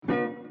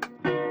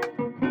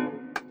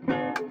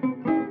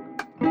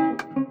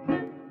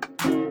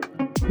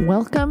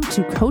Welcome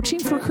to Coaching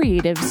for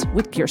Creatives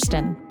with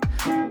Kirsten.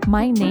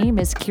 My name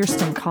is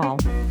Kirsti Call.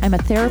 I'm a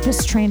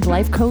therapist-trained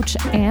life coach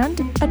and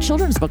a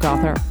children's book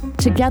author.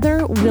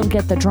 Together, we'll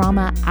get the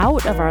drama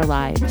out of our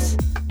lives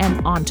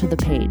and onto the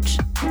page.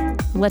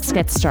 Let's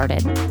get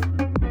started.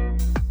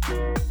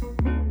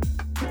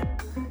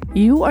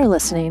 You are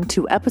listening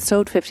to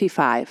Episode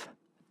 55,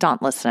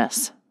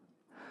 Dauntlessness.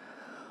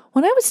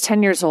 When I was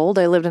 10 years old,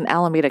 I lived in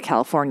Alameda,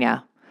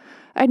 California.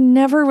 I'd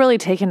never really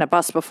taken a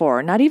bus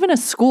before, not even a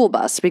school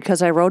bus,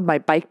 because I rode my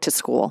bike to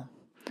school.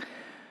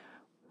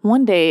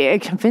 One day, I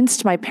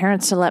convinced my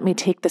parents to let me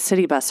take the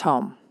city bus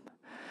home.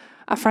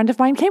 A friend of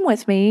mine came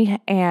with me,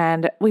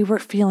 and we were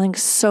feeling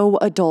so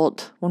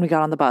adult when we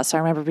got on the bus. I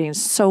remember being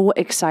so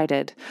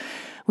excited.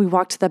 We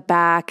walked to the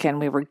back, and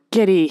we were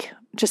giddy,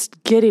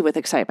 just giddy with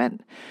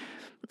excitement.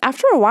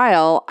 After a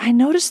while, I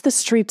noticed the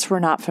streets were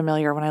not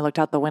familiar when I looked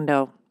out the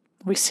window.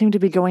 We seemed to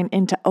be going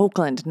into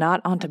Oakland,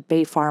 not onto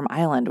Bay Farm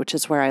Island, which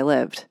is where I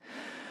lived.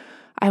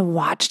 I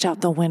watched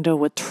out the window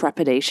with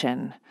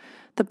trepidation.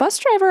 The bus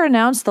driver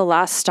announced the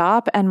last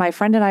stop, and my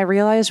friend and I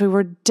realized we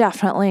were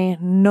definitely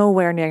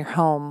nowhere near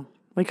home.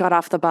 We got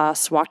off the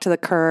bus, walked to the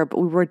curb.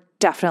 We were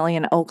definitely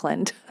in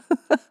Oakland.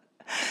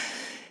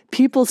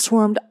 People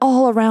swarmed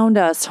all around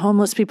us.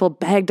 Homeless people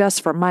begged us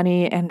for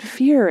money, and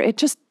fear, it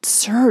just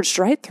surged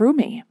right through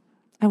me.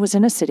 I was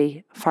in a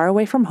city, far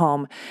away from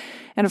home,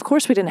 and of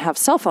course we didn't have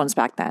cell phones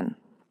back then.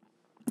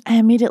 I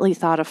immediately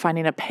thought of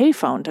finding a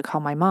payphone to call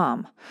my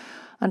mom.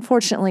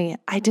 Unfortunately,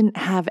 I didn't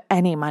have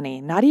any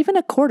money, not even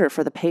a quarter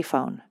for the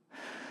payphone.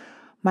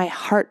 My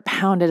heart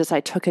pounded as I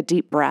took a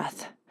deep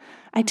breath.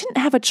 I didn't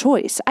have a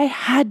choice. I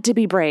had to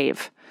be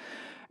brave.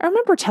 I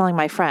remember telling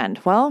my friend,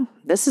 well,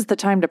 this is the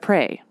time to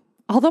pray.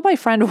 Although my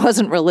friend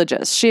wasn't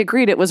religious, she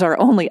agreed it was our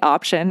only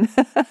option.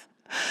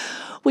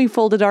 We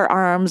folded our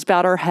arms,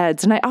 bowed our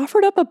heads, and I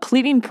offered up a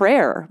pleading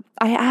prayer.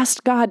 I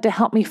asked God to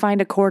help me find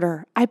a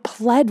quarter. I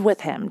pled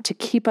with him to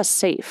keep us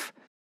safe.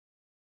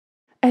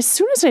 As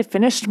soon as I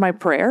finished my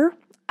prayer,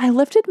 I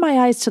lifted my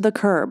eyes to the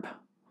curb,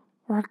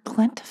 where a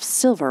glint of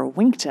silver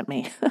winked at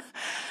me.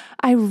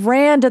 I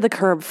ran to the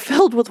curb,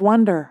 filled with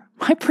wonder.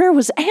 My prayer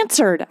was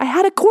answered. I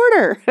had a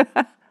quarter.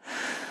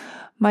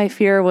 My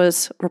fear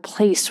was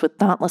replaced with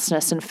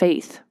dauntlessness and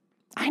faith.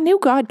 I knew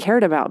God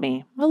cared about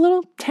me, a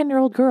little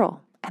 10-year-old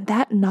girl. And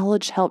that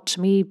knowledge helped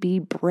me be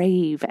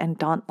brave and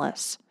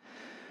dauntless.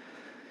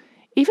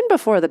 Even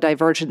before the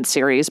Divergent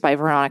series by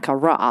Veronica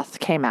Roth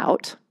came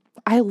out,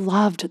 I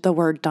loved the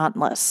word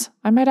dauntless.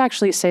 I might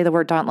actually say the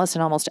word dauntless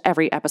in almost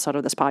every episode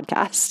of this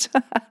podcast.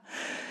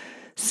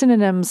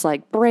 Synonyms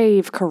like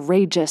brave,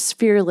 courageous,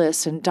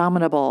 fearless,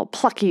 indomitable,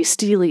 plucky,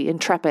 steely,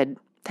 intrepid,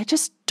 they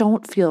just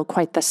don't feel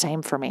quite the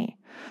same for me.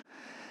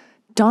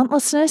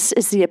 Dauntlessness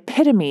is the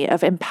epitome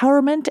of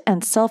empowerment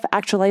and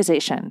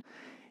self-actualization.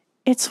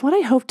 It's what I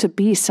hope to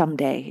be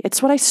someday.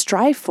 It's what I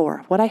strive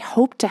for, what I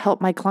hope to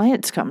help my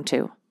clients come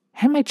to,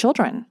 and my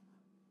children.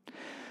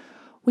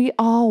 We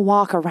all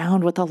walk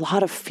around with a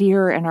lot of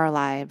fear in our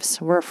lives.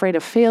 We're afraid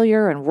of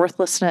failure and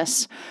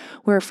worthlessness.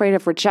 We're afraid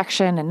of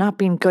rejection and not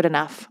being good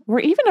enough. We're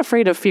even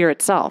afraid of fear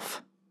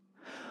itself.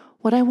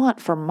 What I want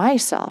for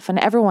myself and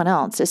everyone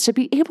else is to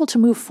be able to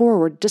move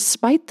forward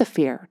despite the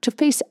fear, to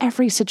face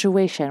every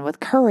situation with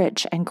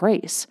courage and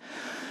grace.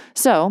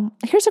 So,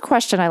 here's a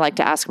question I like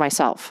to ask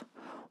myself.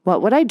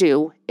 What would I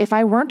do if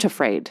I weren't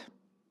afraid?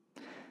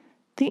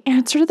 The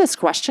answer to this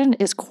question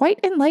is quite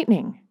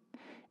enlightening.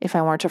 If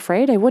I weren't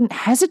afraid, I wouldn't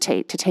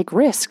hesitate to take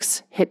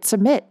risks, hit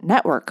submit,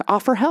 network,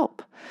 offer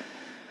help.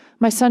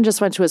 My son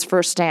just went to his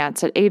first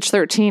dance. At age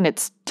 13,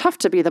 it's tough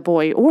to be the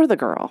boy or the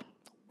girl.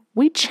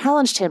 We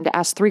challenged him to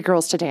ask 3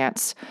 girls to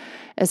dance.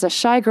 As a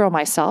shy girl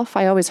myself,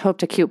 I always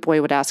hoped a cute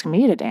boy would ask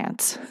me to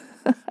dance.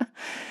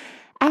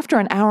 After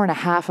an hour and a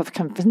half of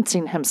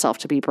convincing himself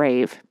to be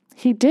brave,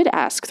 he did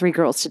ask 3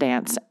 girls to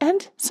dance,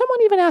 and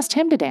someone even asked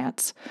him to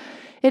dance.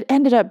 It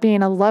ended up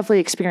being a lovely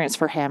experience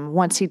for him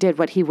once he did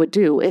what he would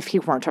do if he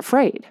weren't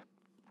afraid.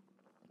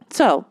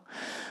 So,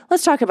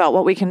 let's talk about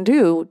what we can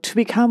do to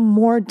become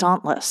more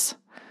dauntless.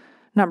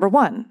 Number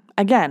 1,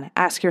 again,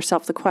 ask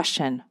yourself the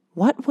question,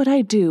 what would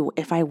I do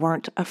if I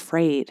weren't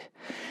afraid?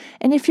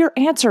 And if your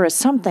answer is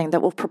something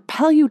that will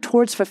propel you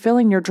towards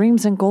fulfilling your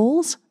dreams and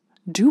goals,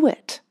 do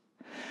it.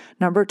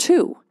 Number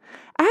 2,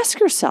 ask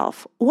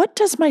yourself, what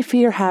does my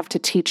fear have to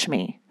teach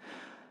me?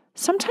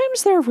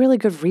 Sometimes there are really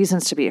good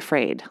reasons to be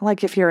afraid,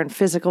 like if you're in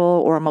physical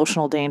or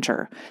emotional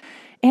danger.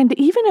 And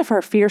even if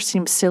our fear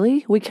seems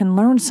silly, we can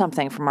learn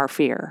something from our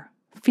fear.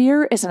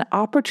 Fear is an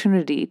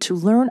opportunity to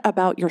learn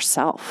about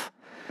yourself.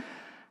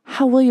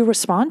 How will you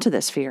respond to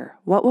this fear?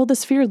 What will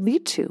this fear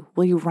lead to?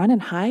 Will you run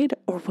and hide,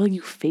 or will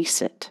you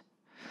face it?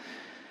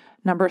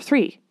 Number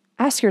 3,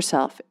 ask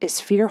yourself, is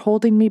fear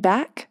holding me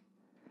back?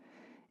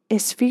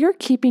 Is fear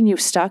keeping you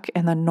stuck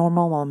in the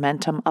normal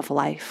momentum of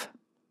life?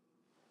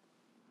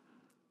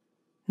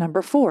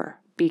 Number 4,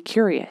 be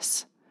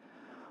curious.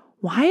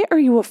 Why are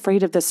you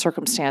afraid of this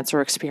circumstance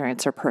or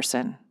experience or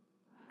person?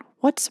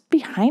 What's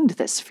behind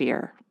this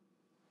fear?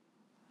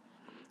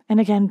 And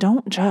again,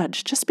 don't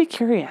judge, just be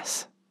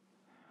curious.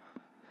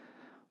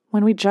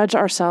 When we judge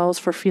ourselves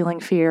for feeling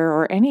fear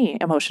or any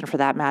emotion for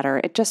that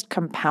matter, it just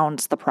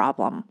compounds the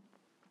problem.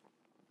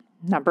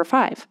 Number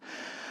 5,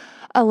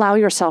 allow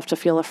yourself to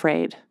feel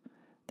afraid.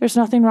 There's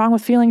nothing wrong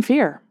with feeling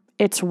fear.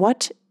 It's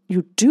what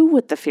you do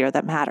with the fear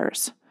that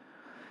matters.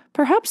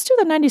 Perhaps do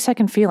the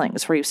 90-second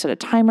feelings where you set a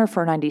timer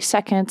for 90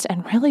 seconds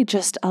and really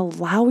just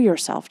allow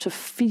yourself to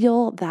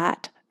feel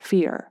that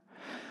fear.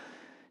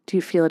 Do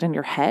you feel it in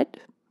your head,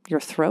 your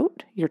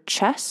throat, your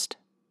chest,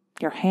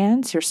 your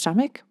hands, your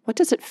stomach? What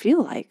does it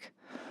feel like?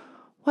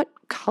 What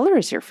color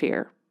is your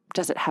fear?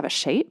 Does it have a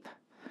shape?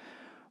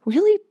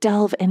 Really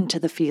delve into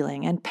the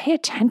feeling and pay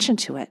attention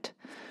to it.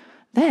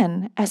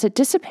 Then, as it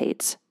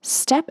dissipates,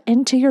 step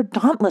into your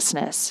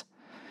dauntlessness.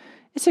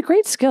 It's a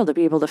great skill to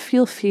be able to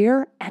feel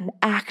fear and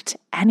act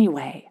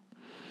anyway.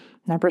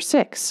 Number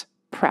 6,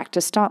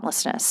 practice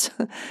dauntlessness.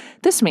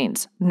 This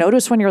means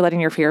notice when you're letting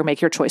your fear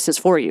make your choices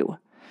for you.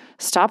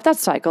 Stop that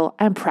cycle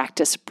and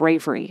practice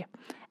bravery.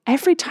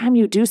 Every time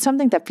you do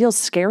something that feels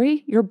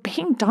scary, you're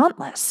being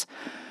dauntless.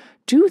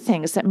 Do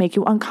things that make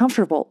you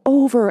uncomfortable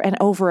over and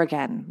over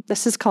again.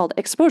 This is called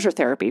exposure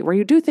therapy, where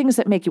you do things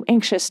that make you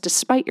anxious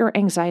despite your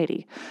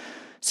anxiety.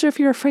 So if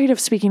you're afraid of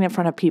speaking in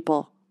front of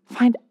people,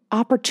 find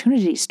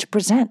opportunities to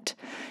present.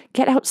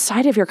 Get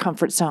outside of your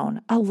comfort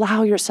zone.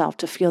 Allow yourself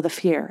to feel the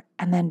fear,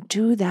 and then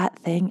do that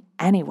thing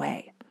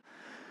anyway.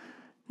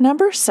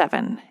 Number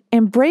 7,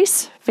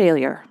 embrace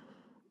failure.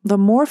 The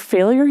more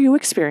failure you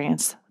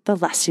experience, the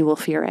less you will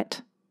fear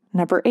it.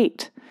 Number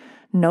 8,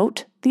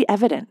 note the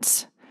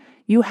evidence.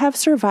 You have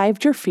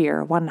survived your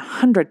fear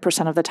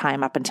 100% of the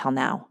time up until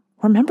now.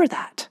 Remember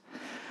that.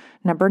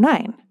 Number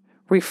 9,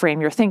 reframe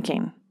your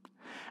thinking.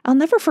 I'll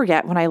never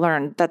forget when I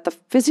learned that the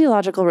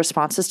physiological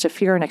responses to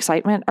fear and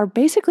excitement are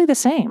basically the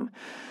same.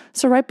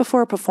 So right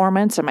before a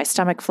performance and my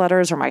stomach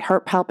flutters or my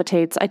heart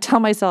palpitates, I tell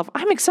myself,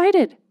 I'm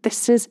excited.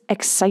 This is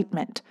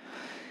excitement.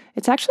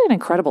 It's actually an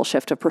incredible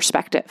shift of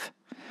perspective.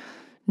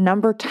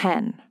 Number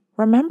 10,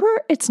 remember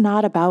it's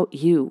not about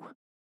you.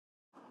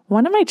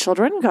 One of my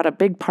children got a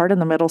big part in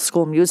the middle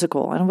school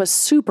musical and was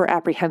super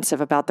apprehensive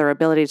about their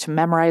ability to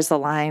memorize the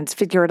lines,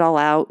 figure it all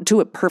out,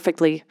 do it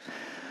perfectly.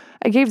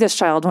 I gave this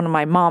child one of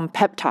my mom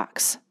pep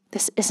talks.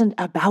 This isn't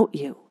about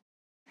you.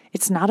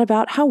 It's not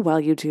about how well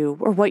you do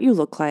or what you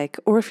look like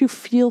or if you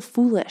feel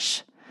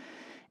foolish.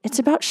 It's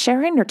about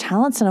sharing your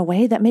talents in a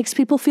way that makes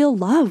people feel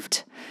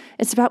loved.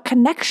 It's about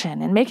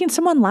connection and making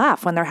someone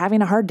laugh when they're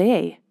having a hard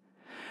day.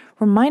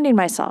 Reminding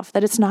myself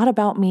that it's not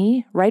about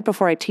me right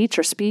before I teach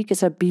or speak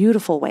is a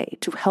beautiful way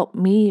to help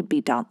me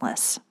be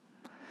dauntless.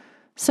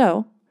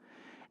 So,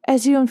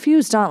 as you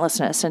infuse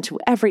dauntlessness into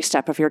every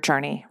step of your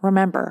journey,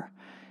 remember,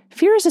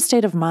 fear is a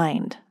state of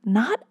mind,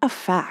 not a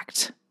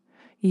fact.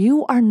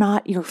 You are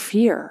not your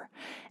fear,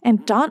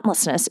 and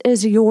dauntlessness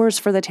is yours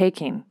for the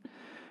taking.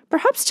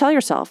 Perhaps tell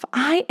yourself,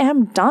 I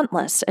am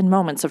dauntless in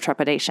moments of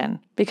trepidation,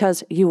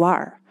 because you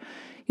are.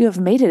 You have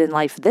made it in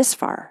life this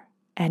far,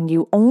 and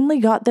you only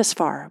got this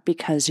far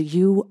because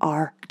you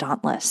are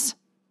dauntless.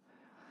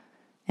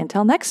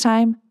 Until next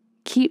time,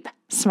 keep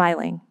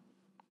smiling.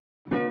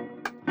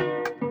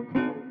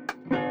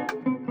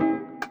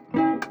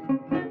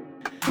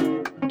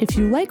 If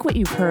you like what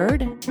you've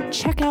heard,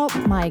 check out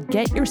my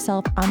Get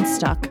Yourself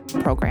Unstuck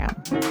program.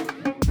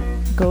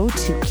 Go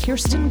to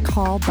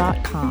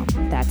KirstiCall.com.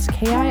 That's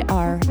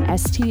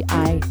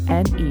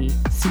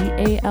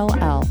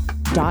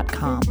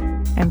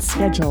KirstineCall.com and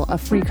schedule a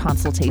free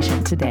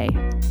consultation today.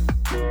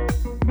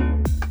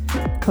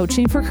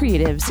 Coaching for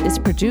Creatives is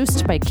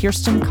produced by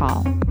Kirsti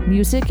Call.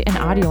 Music and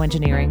audio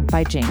engineering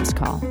by James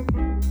Call.